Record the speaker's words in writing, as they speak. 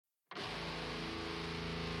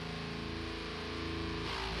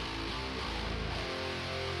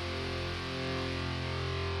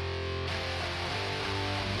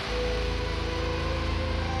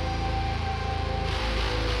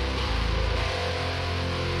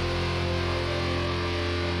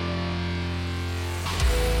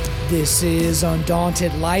This is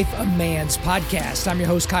Undaunted Life, a Man's Podcast. I'm your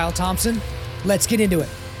host, Kyle Thompson. Let's get into it.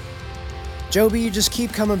 Joby, you just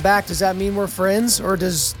keep coming back. Does that mean we're friends? Or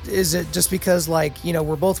is it just because,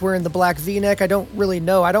 we're both wearing the black V-neck? I don't really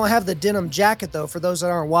know. I don't have the denim jacket, though, for those that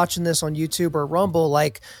aren't watching this on YouTube or Rumble.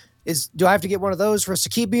 Do I have to get one of those for us to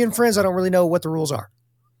keep being friends? I don't really know what the rules are.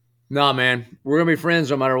 Nah, man. We're going to be friends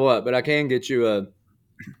no matter what, but I can get you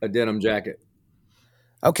a denim jacket.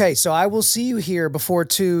 Okay, so I will see you here before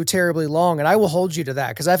too terribly long, and I will hold you to that,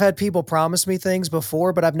 because I've had people promise me things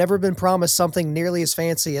before, but I've never been promised something nearly as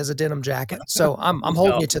fancy as a denim jacket. So I'm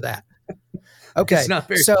holding you to that. Okay, it's not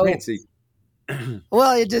very fancy.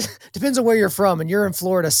 Well, it just depends on where you're from, and you're in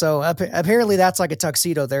Florida, so apparently that's like a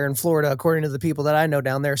tuxedo there in Florida, according to the people that I know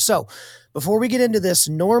down there. So before we get into this,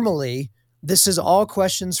 normally this is all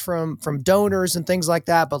questions from donors and things like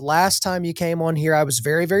that. But last time you came on here, I was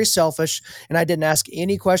very, very selfish, and I didn't ask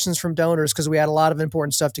any questions from donors because we had a lot of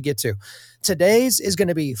important stuff to get to. Today's is going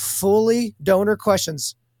to be fully donor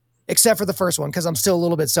questions, except for the first one, because I'm still a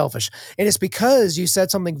little bit selfish. And it's because you said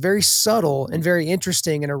something very subtle and very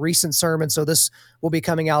interesting in a recent sermon. So this will be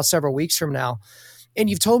coming out several weeks from now. And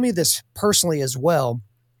you've told me this personally as well,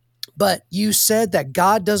 but you said that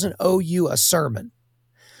God doesn't owe you a sermon.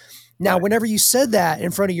 Now, whenever you said that in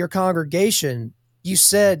front of your congregation, you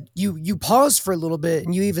said you paused for a little bit,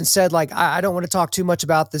 and you even said, I don't want to talk too much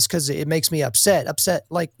about this because it makes me upset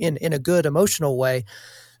like in a good emotional way.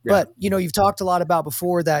 Yeah. But, you've talked a lot about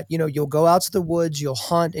before that, you'll go out to the woods, you'll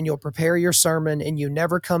hunt, and you'll prepare your sermon, and you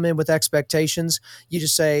never come in with expectations. You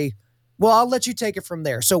just say, well, I'll let you take it from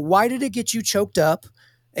there. So why did it get you choked up?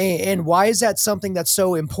 And why is that something that's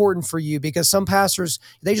so important for you? Because some pastors,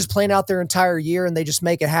 they just plan out their entire year and they just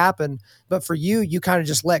make it happen. But for you, you kind of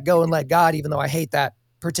just let go and let God, even though I hate that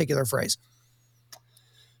particular phrase.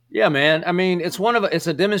 Yeah, man. I mean, it's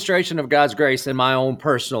a demonstration of God's grace in my own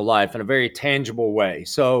personal life in a very tangible way.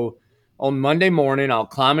 So on Monday morning, I'll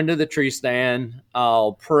climb into the tree stand.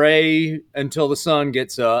 I'll pray until the sun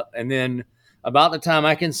gets up. And then about the time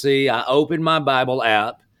I can see, I open my Bible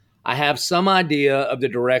app. I have some idea of the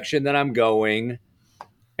direction that I'm going,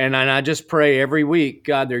 and I just pray every week,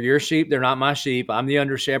 God, they're your sheep, they're not my sheep. I'm the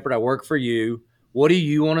under shepherd, I work for you. What do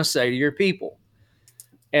you want to say to your people?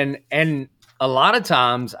 And a lot of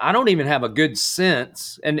times, I don't even have a good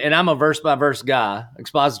sense, and I'm a verse-by-verse guy,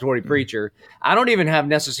 expository preacher. I don't even have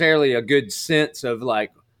necessarily a good sense of,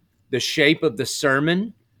 the shape of the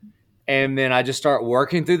sermon. And then I just start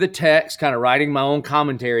working through the text, kind of writing my own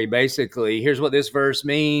commentary, basically. Here's what this verse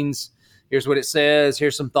means. Here's what it says.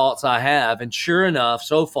 Here's some thoughts I have. And sure enough,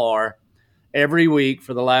 so far, every week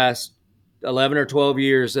for the last 11 or 12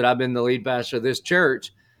 years that I've been the lead pastor of this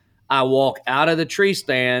church, I walk out of the tree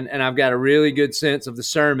stand and I've got a really good sense of the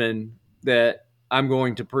sermon that I'm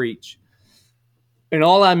going to preach. And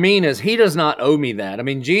all I mean is he does not owe me that. I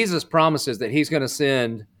mean, Jesus promises that he's going to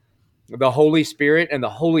send the Holy Spirit, and the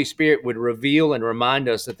Holy Spirit would reveal and remind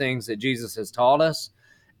us the things that Jesus has taught us.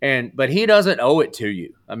 But he doesn't owe it to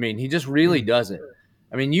you. I mean, he just really doesn't.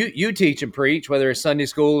 I mean, you teach and preach, whether it's Sunday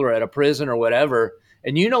school or at a prison or whatever,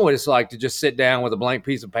 and you know what it's like to just sit down with a blank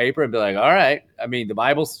piece of paper and be like, all right, I mean, the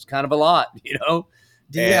Bible's kind of a lot,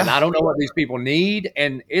 Yeah. And I don't know what these people need.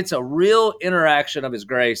 And it's a real interaction of his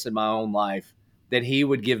grace in my own life that he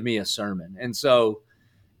would give me a sermon. And so,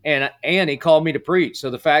 and he called me to preach. So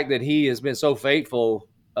the fact that he has been so faithful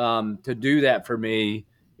to do that for me,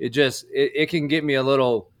 it can get me a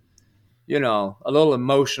little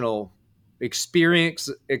emotional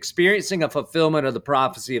experiencing a fulfillment of the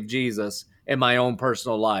prophecy of Jesus in my own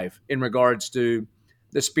personal life in regards to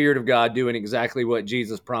the Spirit of God doing exactly what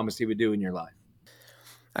Jesus promised he would do in your life.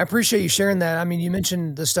 I appreciate you sharing that. I mean, you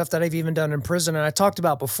mentioned the stuff that I've even done in prison, and I talked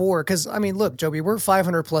about before, because, I mean, look, Joby, we're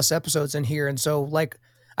 500 plus episodes in here. And so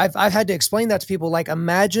I've had to explain that to people.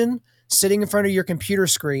 Imagine sitting in front of your computer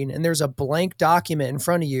screen and there's a blank document in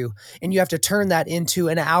front of you, and you have to turn that into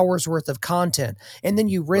an hour's worth of content. And then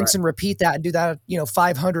you rinse and repeat that and do that,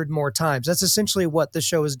 500 more times. That's essentially what the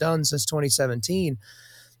show has done since 2017.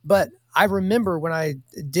 But I remember when I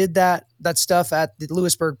did that stuff at the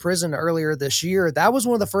Lewisburg prison earlier this year, that was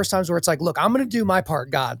one of the first times where it's like, look, I'm going to do my part,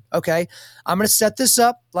 God. Okay. I'm going to set this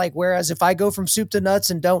up. Whereas if I go from soup to nuts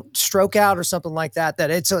and don't stroke out or something like that,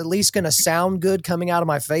 that it's at least going to sound good coming out of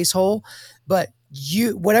my face hole. But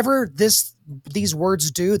whatever these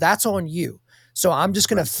words do, that's on you. So I'm just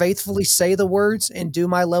going to faithfully say the words and do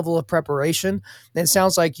my level of preparation. And it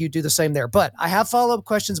sounds like you do the same there. But I have follow-up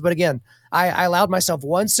questions. But again, I allowed myself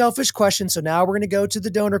one selfish question. So now we're going to go to the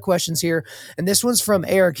donor questions here. And this one's from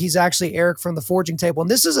Eric. He's actually Eric from the Forging Table. And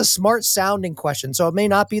this is a smart sounding question. So it may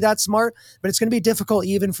not be that smart, but it's going to be difficult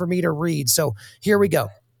even for me to read. So here we go.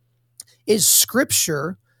 Is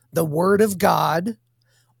Scripture the Word of God,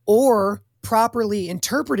 or properly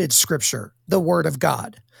interpreted Scripture the Word of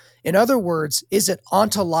God? In other words, is it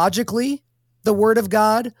ontologically the Word of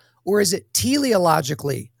God, or is it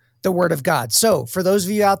teleologically the Word of God? So, for those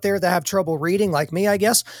of you out there that have trouble reading, like me, I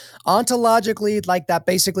guess, ontologically, like that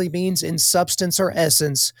basically means in substance or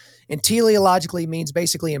essence, and teleologically means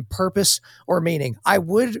basically in purpose or meaning. I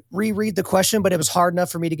would reread the question, but it was hard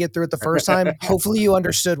enough for me to get through it the first time. Hopefully, you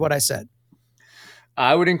understood what I said.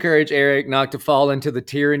 I would encourage Eric not to fall into the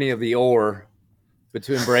tyranny of the or, but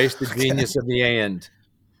to embrace the genius of the and.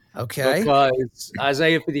 Okay. Because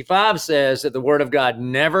Isaiah 55 says that the word of God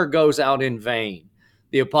never goes out in vain.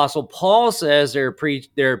 The apostle Paul says there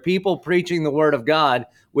are people preaching the word of God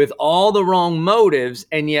with all the wrong motives,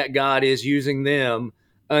 and yet God is using them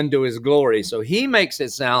unto his glory. So he makes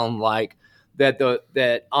it sound like that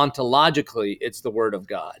ontologically it's the word of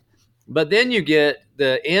God. But then you get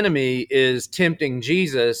the enemy is tempting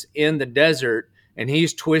Jesus in the desert, and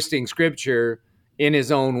he's twisting scripture in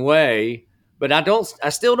his own way. But I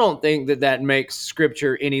still don't think that makes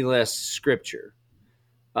scripture any less scripture.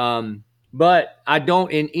 But I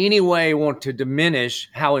don't in any way want to diminish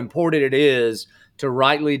how important it is to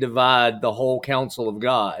rightly divide the whole counsel of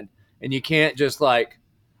God. And you can't just like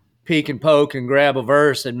peek and poke and grab a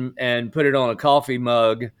verse and put it on a coffee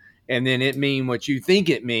mug and then it mean what you think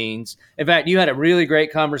it means. In fact, you had a really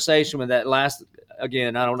great conversation with that last,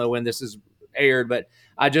 again, I don't know when this is aired, but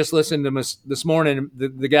I just listened to this morning,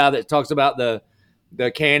 the guy that talks about the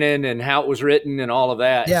canon and how it was written and all of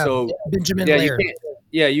that. Yeah. So Benjamin yeah, Laird.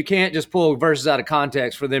 you can't just pull verses out of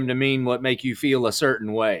context for them to mean what make you feel a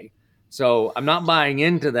certain way. So I'm not buying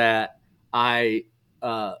into that. I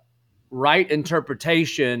right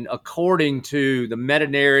interpretation according to the meta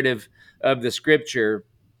narrative of the scripture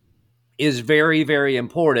is very, very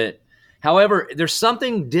important. However, there's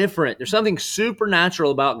something different. There's something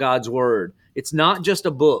supernatural about God's word. It's not just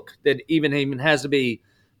a book that even has to be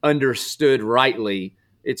understood rightly.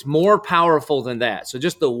 It's more powerful than that. So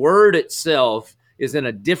just the word itself is in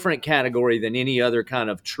a different category than any other kind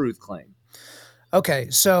of truth claim. Okay,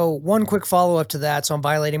 so one quick follow up to that. So I'm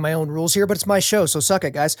violating my own rules here, but it's my show, so suck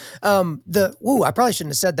it, guys. I probably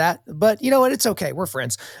shouldn't have said that, but you know what? It's okay. We're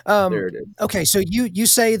friends. There it is. Okay, so you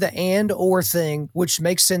say the and or thing, which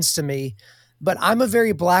makes sense to me, but I'm a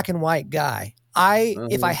very black and white guy.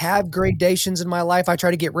 If I have gradations in my life, I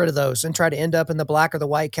try to get rid of those and try to end up in the black or the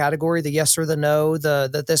white category, the yes or the no,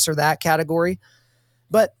 the this or that category.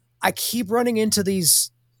 But I keep running into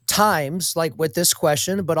these times like with this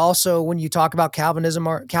question, but also when you talk about Calvinism,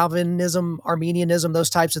 Arminianism, those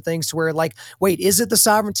types of things, to where like, wait, is it the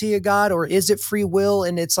sovereignty of God or is it free will?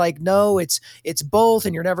 And it's like, no, it's both,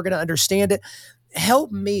 and you're never going to understand it.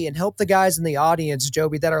 Help me and help the guys in the audience,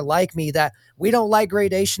 Joby, that are like me, that we don't like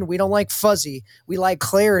gradation, we don't like fuzzy, we like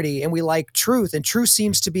clarity, and we like truth. And truth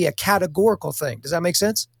seems to be a categorical thing. Does that make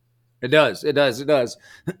sense? It does. It does. It does.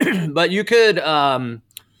 But you could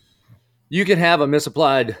have a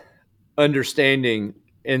misapplied understanding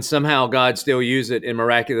and somehow God still use it in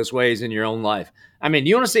miraculous ways in your own life. I mean,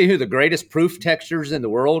 you want to see who the greatest proof texters in the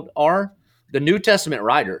world are? The New Testament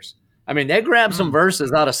writers. I mean, they grab some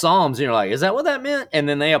verses out of Psalms and you're like, is that what that meant? And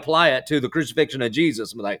then they apply it to the crucifixion of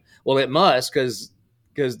Jesus. And like, well, it must because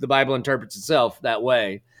the Bible interprets itself that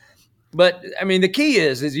way. But I mean, the key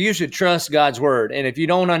is you should trust God's word. And if you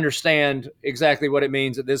don't understand exactly what it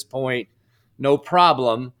means at this point, no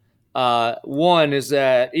problem. One is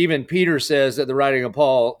that even Peter says that the writing of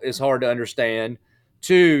Paul is hard to understand.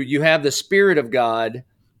 Two, you have the Spirit of God,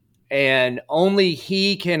 and only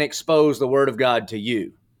He can expose the Word of God to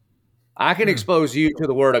you. I can expose you to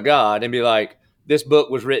the Word of God and be like, this book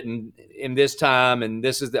was written in this time, and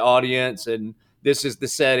this is the audience, and this is the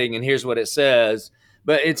setting, and here's what it says.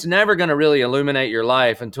 But it's never going to really illuminate your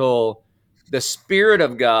life until the Spirit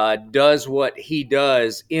of God does what He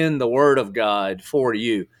does in the Word of God for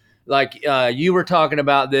you. Like you were talking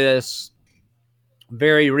about this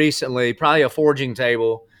very recently, probably a forging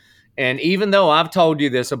table. And even though I've told you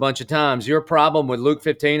this a bunch of times, your problem with Luke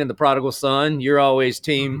 15 and the prodigal son, you're always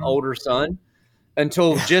team older son.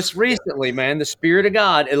 Until just recently, man, the Spirit of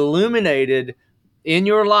God illuminated in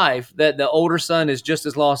your life that the older son is just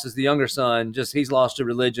as lost as the younger son, just he's lost to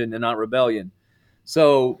religion and not rebellion.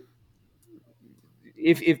 So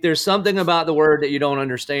if there's something about the word that you don't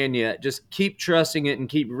understand yet, just keep trusting it and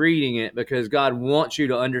keep reading it, because God wants you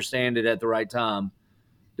to understand it at the right time,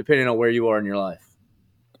 depending on where you are in your life.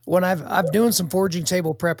 When I'm doing some forging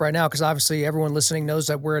table prep right now, because obviously everyone listening knows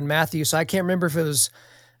that we're in Matthew, so I can't remember if it was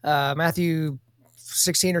Matthew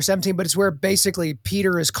 16 or 17, but it's where basically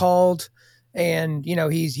Peter is called And,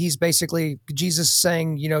 he's basically Jesus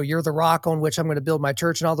saying, you're the rock on which I'm going to build my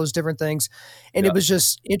church and all those different things. And it Yeah. was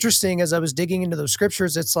just interesting as I was digging into those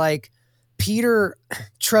scriptures. It's like Peter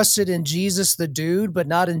trusted in Jesus, the dude, but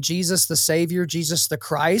not in Jesus, the Savior, Jesus, the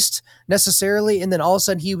Christ necessarily. And then all of a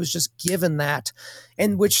sudden he was just given that,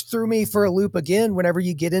 and which threw me for a loop again. Whenever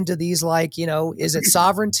you get into these, like, is it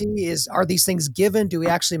sovereignty? Are these things given? Do we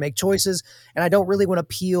actually make choices? And I don't really want to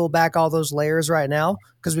peel back all those layers right now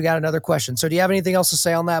because we got another question. So do you have anything else to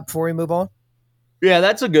say on that before we move on? Yeah,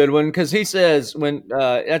 that's a good one because he says when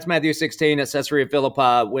that's Matthew 16 at Caesarea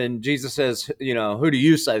Philippi when Jesus says, who do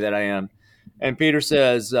you say that I am? And Peter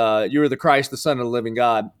says, you are the Christ, the Son of the living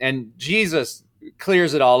God. And Jesus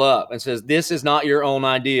clears it all up and says, this is not your own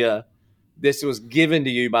idea. This was given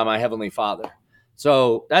to you by my heavenly Father.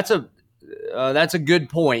 So that's a good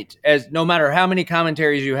point. As no matter how many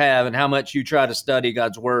commentaries you have and how much you try to study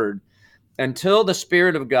God's word, until the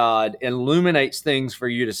Spirit of God illuminates things for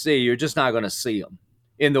you to see, you're just not going to see them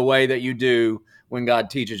in the way that you do when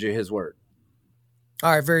God teaches you His Word.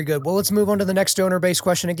 All right, very good. Well, let's move on to the next donor-based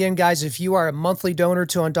question. Again, guys, if you are a monthly donor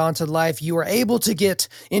to Undaunted Life, you are able to get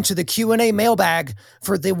into the Q&A mailbag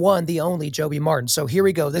for the one, the only Joby Martin. So here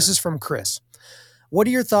we go. This is from Chris. What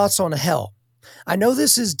are your thoughts on hell? I know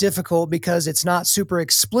this is difficult because it's not super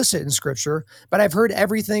explicit in scripture, but I've heard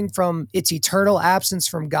everything from its eternal absence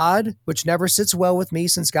from God, which never sits well with me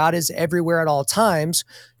since God is everywhere at all times,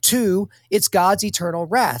 to it's God's eternal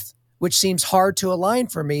wrath, which seems hard to align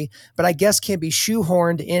for me, but I guess can be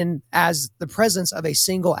shoehorned in as the presence of a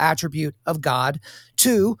single attribute of God.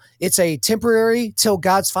 Two, it's a temporary till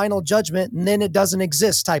God's final judgment, and then it doesn't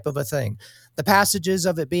exist type of a thing. The passages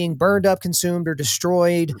of it being burned up, consumed, or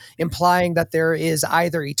destroyed, implying that there is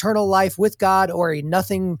either eternal life with God or a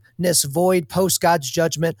nothingness void post God's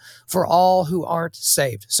judgment for all who aren't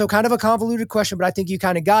saved. So kind of a convoluted question, but I think you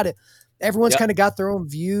kind of got it. Everyone's Yep. kind of got their own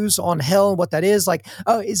views on hell and what that is. Like,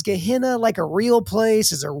 oh, is Gehenna like a real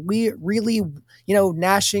place? Is there really,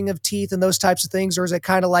 gnashing of teeth and those types of things? Or is it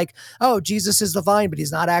kind of like, oh, Jesus is the vine, but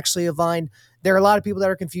he's not actually a vine? There are a lot of people that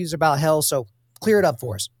are confused about hell. So clear it up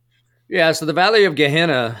for us. Yeah, so the Valley of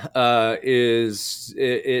Gehenna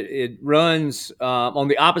it runs on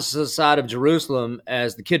the opposite side of Jerusalem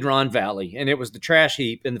as the Kidron Valley, and it was the trash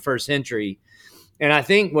heap in the first century. And I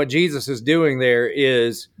think what Jesus is doing there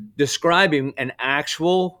is describing an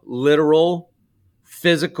actual, literal,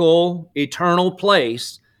 physical, eternal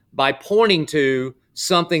place by pointing to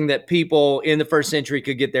something that people in the first century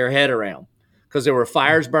could get their head around. Because there were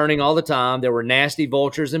fires burning all the time. There were nasty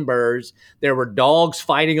vultures and birds. There were dogs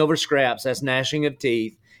fighting over scraps. That's gnashing of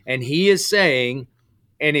teeth. And he is saying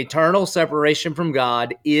an eternal separation from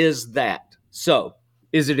God is that. So,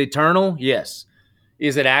 is it eternal? Yes.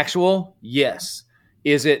 Is it actual? Yes.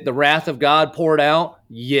 Is it the wrath of God poured out?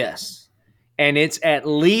 Yes. And it's at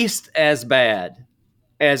least as bad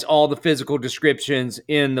as all the physical descriptions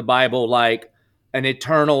in the Bible, like an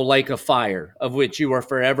eternal lake of fire, of which you are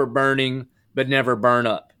forever burning but never burn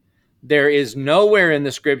up. There is nowhere in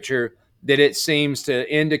the scripture that it seems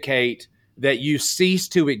to indicate that you cease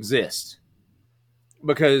to exist,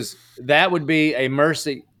 because that would be a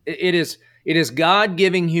mercy. It is God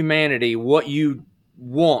giving humanity what you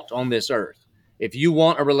want on this earth. If you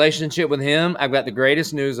want a relationship with Him, I've got the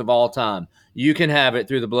greatest news of all time. You can have it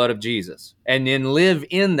through the blood of Jesus and then live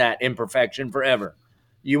in that imperfection forever.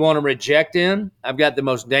 You want to reject Him? I've got the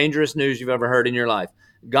most dangerous news you've ever heard in your life.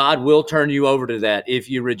 God will turn you over to that if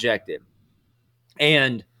you reject Him.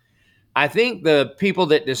 And I think the people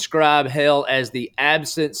that describe hell as the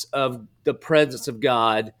absence of the presence of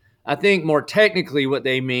God, I think more technically what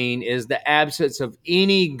they mean is the absence of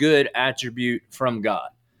any good attribute from God.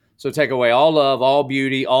 So take away all love, all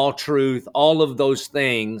beauty, all truth, all of those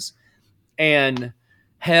things. And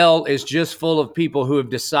hell is just full of people who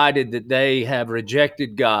have decided that they have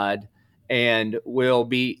rejected God and will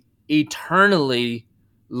be eternally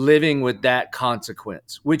living with that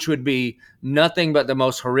consequence, which would be nothing but the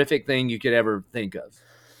most horrific thing you could ever think of.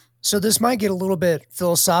 So this might get a little bit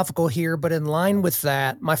philosophical here, but in line with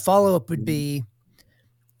that, my follow-up would be,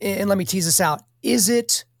 and let me tease this out, is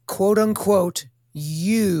it quote unquote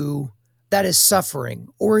you that is suffering,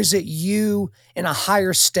 or is it you in a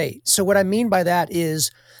higher state? So what I mean by that is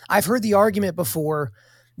I've heard the argument before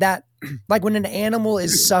that like when an animal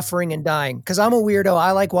is suffering and dying, because I'm a weirdo,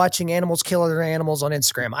 I like watching animals kill other animals on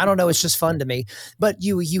Instagram. I don't know, it's just fun to me. But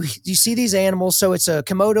you see these animals, so it's a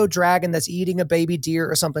Komodo dragon that's eating a baby deer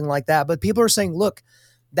or something like that. But people are saying, look,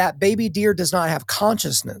 that baby deer does not have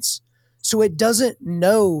consciousness. So it doesn't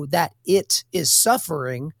know that it is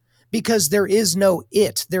suffering, because there is no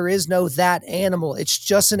it. There is no that animal. It's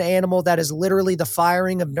just an animal that is literally the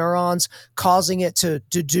firing of neurons causing it to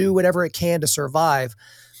do whatever it can to survive.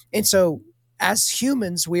 And so, as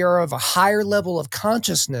humans, we are of a higher level of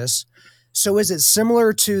consciousness. So, is it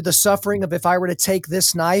similar to the suffering of if I were to take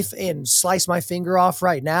this knife and slice my finger off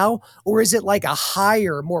right now? Or is it like a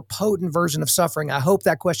higher, more potent version of suffering? I hope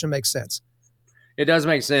that question makes sense. It does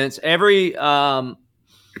make sense. I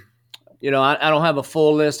don't have a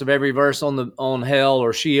full list of every verse on hell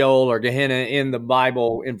or Sheol or Gehenna in the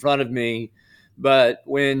Bible in front of me, but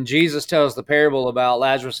when Jesus tells the parable about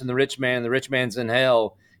Lazarus and the rich man's in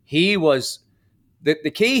hell, he was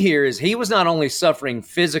the key here is he was not only suffering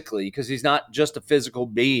physically because he's not just a physical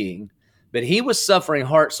being, but he was suffering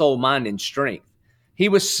heart, soul, mind, and strength. He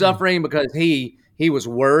was Mm. suffering because he was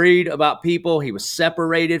worried about people. He was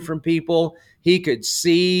separated from people. He could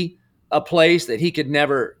see a place that he could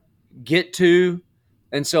never get to.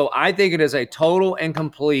 And so I think it is a total and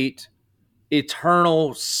complete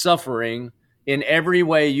eternal suffering in every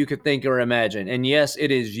way you could think or imagine. And yes,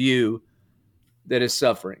 it is you that is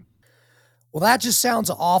suffering. Well, that just sounds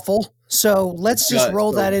awful. So It let's just does.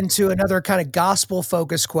 roll that So into another kind of gospel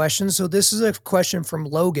focused question. So this is a question from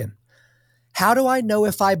Logan. How do I know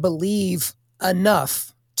if I believe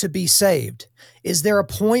enough to be saved? Is there a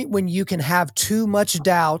point when you can have too much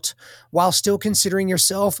doubt while still considering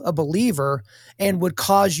yourself a believer and would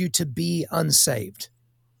cause you to be unsaved?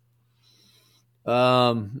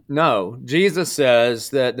 No, Jesus says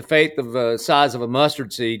that the faith of the size of a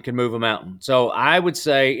mustard seed can move a mountain. So I would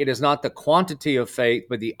say it is not the quantity of faith,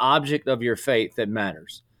 but the object of your faith that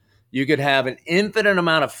matters. You could have an infinite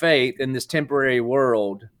amount of faith in this temporary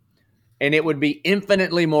world, and it would be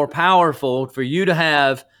infinitely more powerful for you to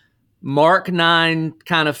have Mark 9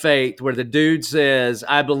 kind of faith where the dude says,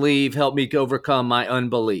 I believe, help me overcome my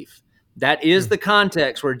unbelief. That is Hmm. the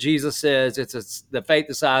context where Jesus says the faith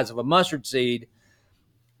the size of a mustard seed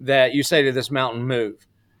that you say to this mountain, move.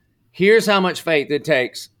 Here's how much faith it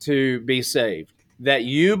takes to be saved. That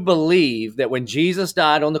you believe that when Jesus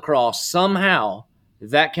died on the cross, somehow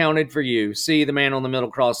that counted for you. See, the man on the middle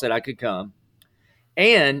cross said, I could come.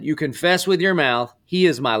 And you confess with your mouth, He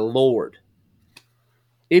is my Lord.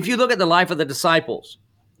 If you look at the life of the disciples,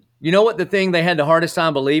 you know what the thing they had the hardest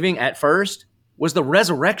time believing at first was the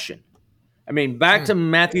resurrection. I mean, back Hmm. to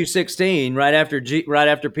Matthew 16, right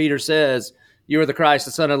after Peter says, "You are the Christ,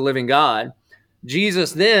 the Son of the living God."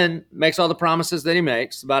 Jesus then makes all the promises that he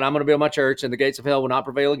makes about, I'm going to build my church and the gates of hell will not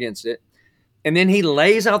prevail against it. And then he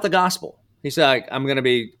lays out the gospel. He's like, I'm going to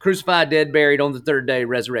be crucified, dead, buried, on the third day,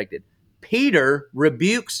 resurrected. Peter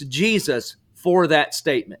rebukes Jesus for that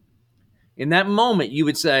statement. In that moment, you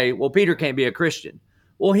would say, well, Peter can't be a Christian.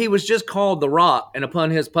 Well, he was just called the rock, and upon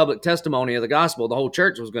his public testimony of the gospel, the whole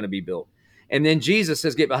church was going to be built. And then Jesus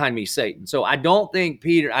says, get behind me, Satan. So I know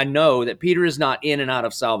that Peter is not in and out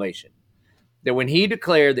of salvation. That when he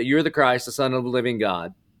declared that you're the Christ, the Son of the living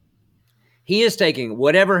God, he is taking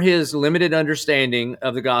whatever his limited understanding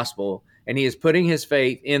of the gospel and he is putting his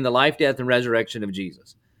faith in the life, death, and resurrection of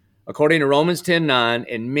Jesus. According to Romans 10:9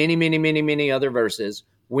 and many, many, many, many other verses,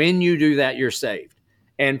 when you do that, you're saved.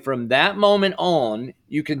 And from that moment on,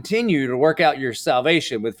 you continue to work out your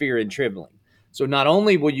salvation with fear and trembling. So not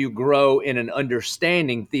only will you grow in an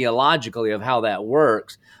understanding theologically of how that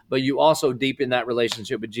works, but you also deepen that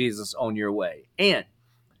relationship with Jesus on your way. And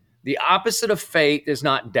the opposite of faith is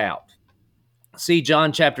not doubt. See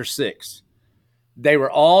John chapter 6. They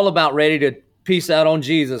were all about ready to peace out on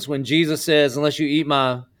Jesus when Jesus says, unless you eat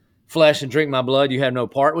my flesh and drink my blood, you have no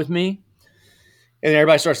part with me. And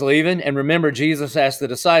everybody starts leaving. And remember, Jesus asked the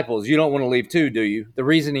disciples, you don't want to leave too, do you? The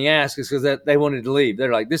reason he asked is because they wanted to leave.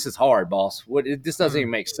 They're like, this is hard, boss. This doesn't Hmm.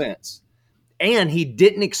 even make sense. And he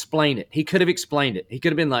didn't explain it. He could have explained it. He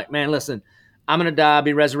could have been like, man, listen, I'm going to die,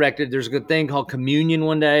 be resurrected. There's a good thing called communion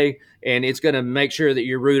one day, and it's going to make sure that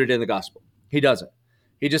you're rooted in the gospel. He doesn't.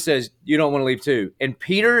 He just says, you don't want to leave too. And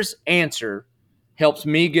Peter's answer helps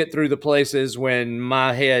me get through the places when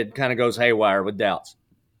my head kind of goes haywire with doubts.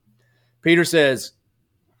 Peter says,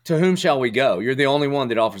 to whom shall we go? You're the only one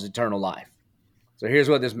that offers eternal life. So here's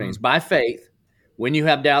what this Hmm. means. By faith, when you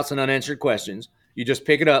have doubts and unanswered questions, you just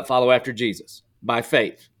pick it up, follow after Jesus. By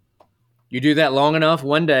faith. You do that long enough,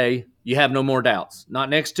 one day, you have no more doubts. Not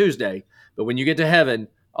next Tuesday, but when you get to heaven,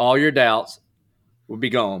 all your doubts will be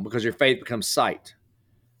gone because your faith becomes sight.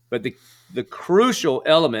 But the crucial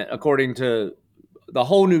element, according to the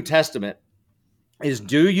whole New Testament, is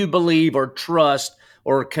do you believe or trust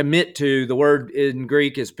or commit to, the word in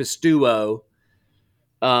Greek is pisteuo,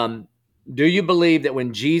 um, do you believe that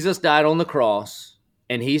when Jesus died on the cross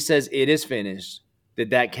and he says it is finished,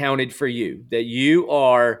 that counted for you, that you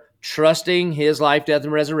are trusting his life, death,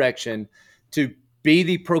 and resurrection to be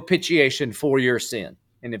the propitiation for your sin.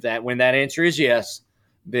 And when that answer is yes,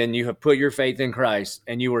 then you have put your faith in Christ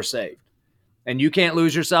and you are saved. And you can't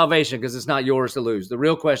lose your salvation because it's not yours to lose. The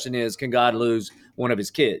real question is, can God lose one of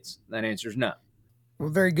his kids? That answer is no. Well,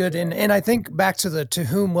 very good. And I think back to the to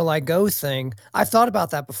whom will I go thing. I've thought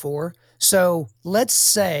about that before. So let's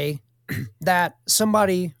say that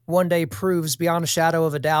somebody one day proves beyond a shadow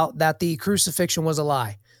of a doubt that the crucifixion was a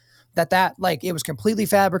lie. That like it was completely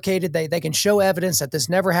fabricated. They can show evidence that this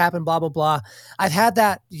never happened, blah, blah, blah. I've had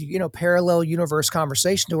that, parallel universe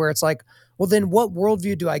conversation to where it's like, well, then what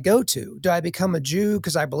worldview do I go to? Do I become a Jew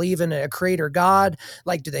because I believe in a creator God?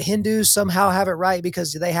 Like, do the Hindus somehow have it right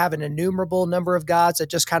because they have an innumerable number of gods that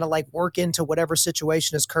just kind of like work into whatever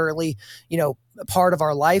situation is currently, a part of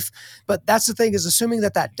our life? But that's the thing, is assuming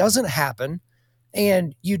that doesn't happen,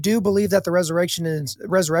 and you do believe that the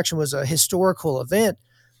resurrection was a historical event,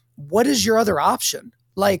 what is your other option?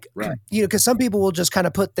 Like, Right. Because some people will just kind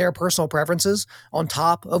of put their personal preferences on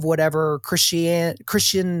top of whatever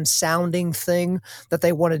Christian sounding thing that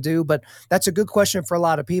they want to do. But that's a good question for a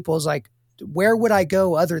lot of people, is like, where would I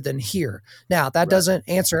go other than here? Now, that doesn't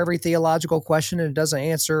answer every theological question, and it doesn't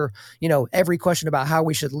answer, every question about how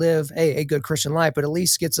we should live a good Christian life, but at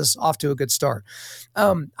least gets us off to a good start.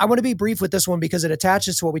 I want to be brief with this one because it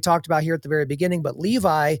attaches to what we talked about here at the very beginning. But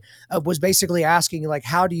Levi was basically asking, like,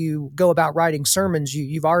 how do you go about writing sermons?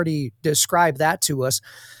 You've already described that to us.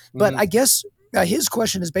 But I guess his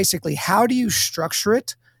question is basically, how do you structure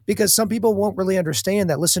it? Because some people won't really understand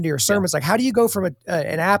that, listen to your sermons. Like, how do you go from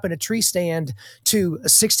an app and a tree stand to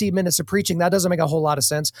 60 minutes of preaching? That doesn't make a whole lot of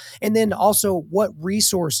sense. And then also, what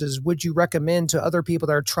resources would you recommend to other people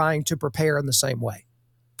that are trying to prepare in the same way?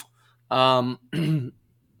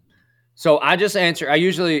 So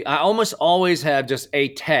I almost always have just a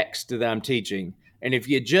text that I'm teaching. And if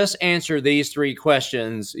you just answer these three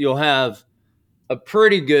questions, you'll have a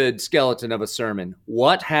pretty good skeleton of a sermon.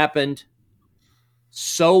 What happened?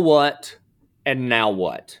 So what? And now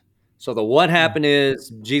what? So the what happened is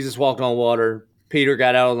Jesus walked on water. Peter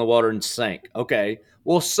got out on the water and sank. Okay.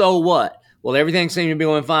 Well, so what? Well, everything seemed to be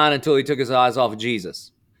going fine until he took his eyes off of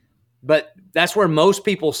Jesus. But that's where most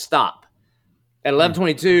people stop. At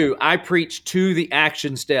 11:22, I preach to the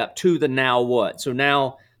action step, to the now what. So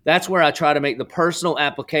now that's where I try to make the personal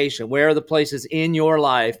application. Where are the places in your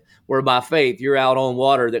life where by faith you're out on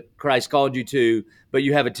water that Christ called you to, but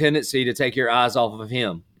you have a tendency to take your eyes off of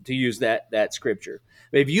him, to use that scripture.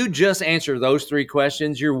 But if you just answer those three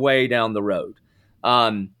questions, you're way down the road.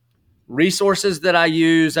 Resources that I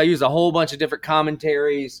use a whole bunch of different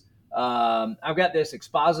commentaries. I've got this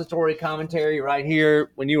expository commentary right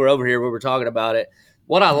here. When you were over here, we were talking about it.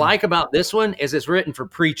 What I like about this one is it's written for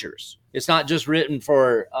preachers. It's not just written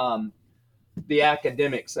for the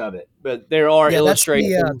academics of it, but there are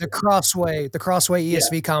illustrations. That's the Crossway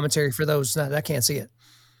ESV commentary for those that can't see it.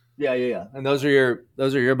 Yeah. And those are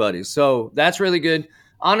your buddies. So that's really good.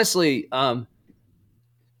 Honestly, I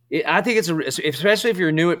think especially if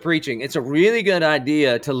you're new at preaching, it's a really good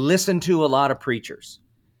idea to listen to a lot of preachers.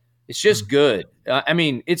 It's just good.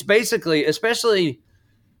 It's basically, especially,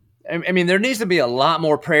 there needs to be a lot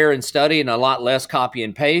more prayer and study and a lot less copy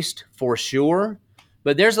and paste for sure.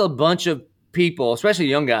 But there's a bunch of people, especially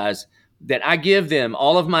young guys, that I give them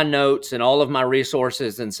all of my notes and all of my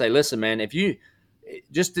resources and say, listen, man, if you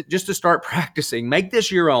just to start practicing, make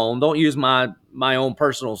this your own. Don't use my own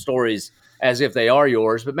personal stories as if they are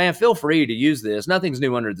yours. But man, feel free to use this. Nothing's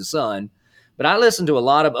new under the sun. But I listen to a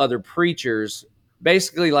lot of other preachers,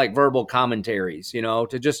 basically like verbal commentaries,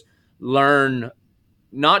 to just learn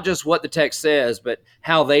not just what the text says, but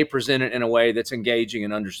how they present it in a way that's engaging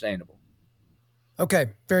and understandable. Okay,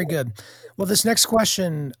 very good. Well, this next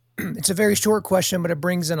question, it's a very short question, but it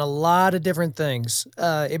brings in a lot of different things.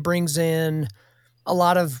 It brings in a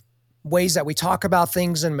lot of ways that we talk about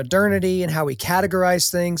things in modernity and how we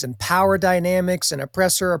categorize things and power dynamics and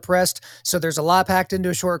oppressor, oppressed. So there's a lot packed into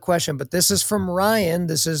a short question, but this is from Ryan.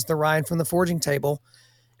 This is the Ryan from the Forging Table.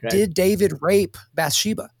 Okay. Did David rape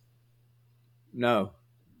Bathsheba? No.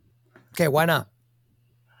 Okay, why not?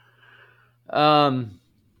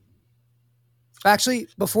 Actually,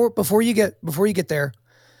 before you get there,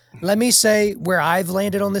 let me say where I've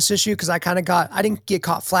landed on this issue, because I didn't get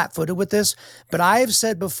caught flat-footed with this, but I've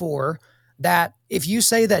said before that if you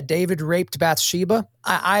say that David raped Bathsheba,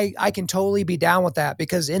 I can totally be down with that,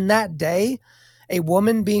 because in that day, a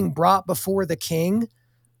woman being brought before the king,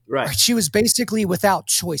 right, she was basically without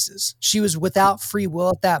choices. She was without free will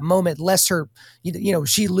at that moment, lest her,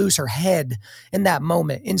 she lose her head in that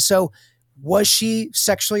moment. And so was she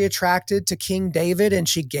sexually attracted to King David and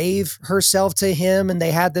she gave herself to him and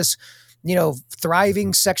they had this,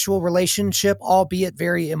 thriving sexual relationship, albeit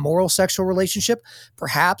very immoral sexual relationship?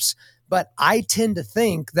 Perhaps. But I tend to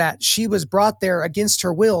think that she was brought there against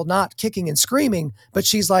her will, not kicking and screaming, but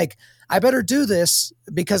she's like, I better do this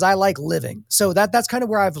because I like living. So that's kind of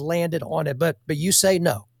where I've landed on it. But you say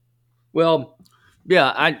no. Well,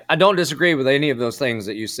 yeah, I don't disagree with any of those things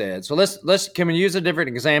that you said. So can we use a different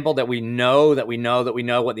example that we know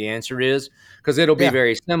what the answer is? Because it'll be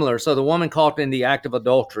very similar. So the woman caught in the act of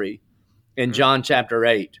adultery in John chapter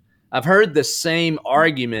 8. I've heard the same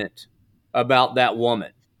argument about that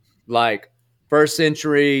woman. Like, first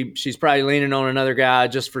century, she's probably leaning on another guy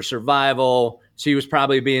just for survival. She was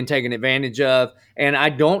probably being taken advantage of. And I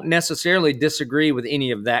don't necessarily disagree with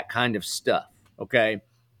any of that kind of stuff, okay?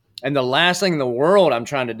 And the last thing in the world I'm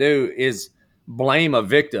trying to do is blame a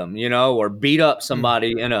victim, or beat up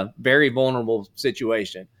somebody in a very vulnerable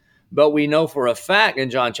situation. But we know for a fact in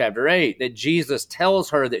John chapter 8 that Jesus tells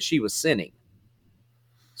her that she was sinning.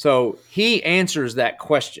 So he answers that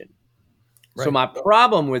question. Right. So my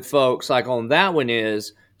problem with folks like on that one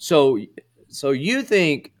is, so you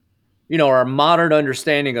think, our modern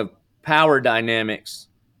understanding of power dynamics,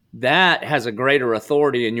 that has a greater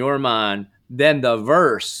authority in your mind than the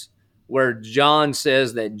verse where John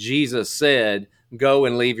says that Jesus said, go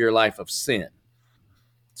and leave your life of sin.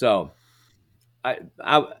 So I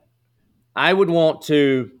wouldn't want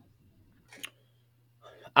to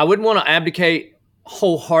abdicate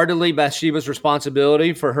wholeheartedly Bathsheba's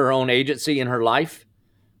responsibility for her own agency in her life,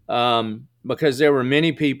 because there were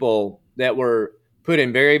many people that were put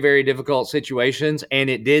in very, very difficult situations, and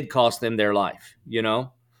it did cost them their life,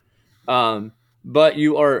 But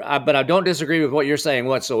I don't disagree with what you're saying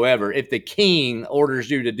whatsoever. If the king orders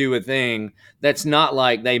you to do a thing, that's not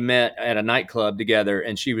like they met at a nightclub together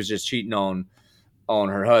and she was just cheating on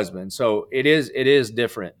her husband. So it is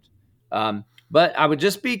different. But I would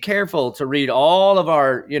just be careful to read all of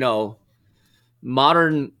our,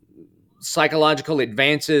 modern psychological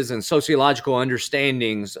advances and sociological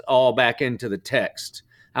understandings all back into the text.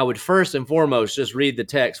 I would first and foremost just read the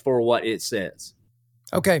text for what it says.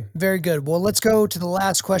 Okay, very good. Well, let's go to the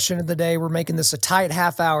last question of the day. We're making this a tight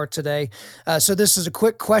half hour today. So this is a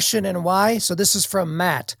quick question and why. So this is from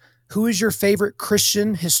Matt. Who is your favorite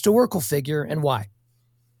Christian historical figure and why?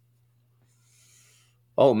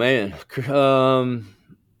 Oh, man.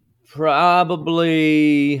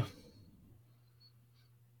 Probably,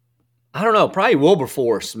 I don't know, probably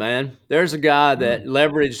Wilberforce, man. There's a guy that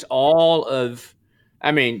leveraged all of,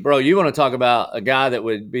 bro, you want to talk about a guy that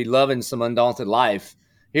would be loving some undaunted life.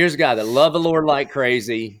 Here's a guy that loved the Lord like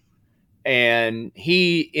crazy. And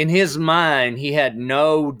in his mind, he had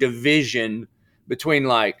no division between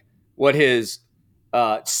like what his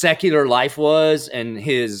secular life was and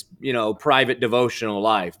his, private devotional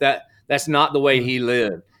life. That's not the way he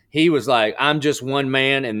lived. He was like, I'm just one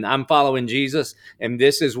man and I'm following Jesus and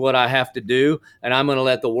this is what I have to do. And I'm going to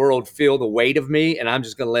let the world feel the weight of me and I'm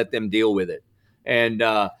just going to let them deal with it. And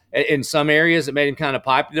in some areas, it made him kind of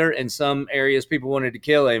popular. In some areas, people wanted to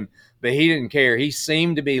kill him, but he didn't care. He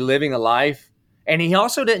seemed to be living a life. And he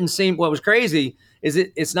also didn't seem, what was crazy is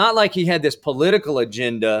it's not like he had this political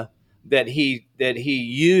agenda that he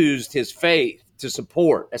used his faith to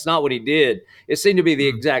support. That's not what he did. It seemed to be the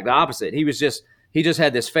exact opposite. He just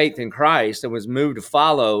had this faith in Christ and was moved to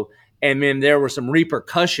follow. And then there were some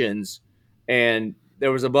repercussions and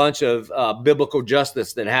there was a bunch of biblical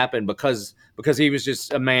justice that happened because he was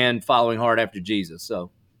just a man following hard after Jesus. So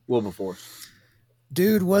Wilberforce.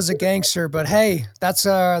 Dude was a gangster, but hey,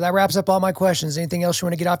 that wraps up all my questions. Anything else you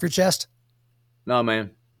want to get off your chest? No, man.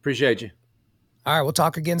 Appreciate you. All right, we'll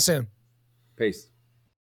talk again soon. Peace.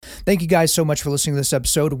 Thank you guys so much for listening to this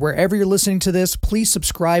episode. Wherever you're listening to this, please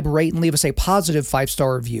subscribe, rate, and leave us a positive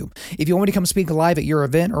 5-star review. If you want me to come speak live at your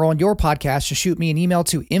event or on your podcast, just shoot me an email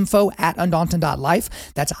to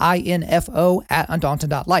info@undaunted.life. That's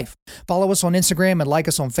info@undaunted.life. Follow us on Instagram and like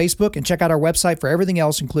us on Facebook and check out our website for everything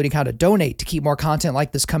else, including how to donate to keep more content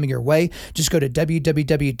like this coming your way. Just go to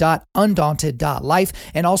www.undaunted.life.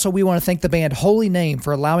 And also, we want to thank the band Holy Name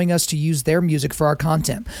for allowing us to use their music for our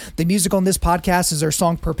content. The music on this podcast is their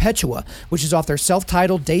song Perpetua, which is off their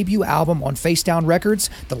self-titled debut album on Face Down Records.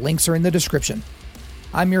 The links are in the description.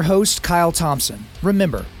 I'm your host, Kyle Thompson.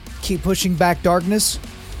 Remember, keep pushing back darkness,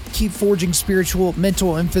 keep forging spiritual,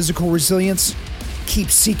 mental, and physical resilience, keep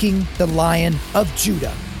seeking the Lion of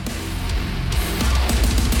Judah.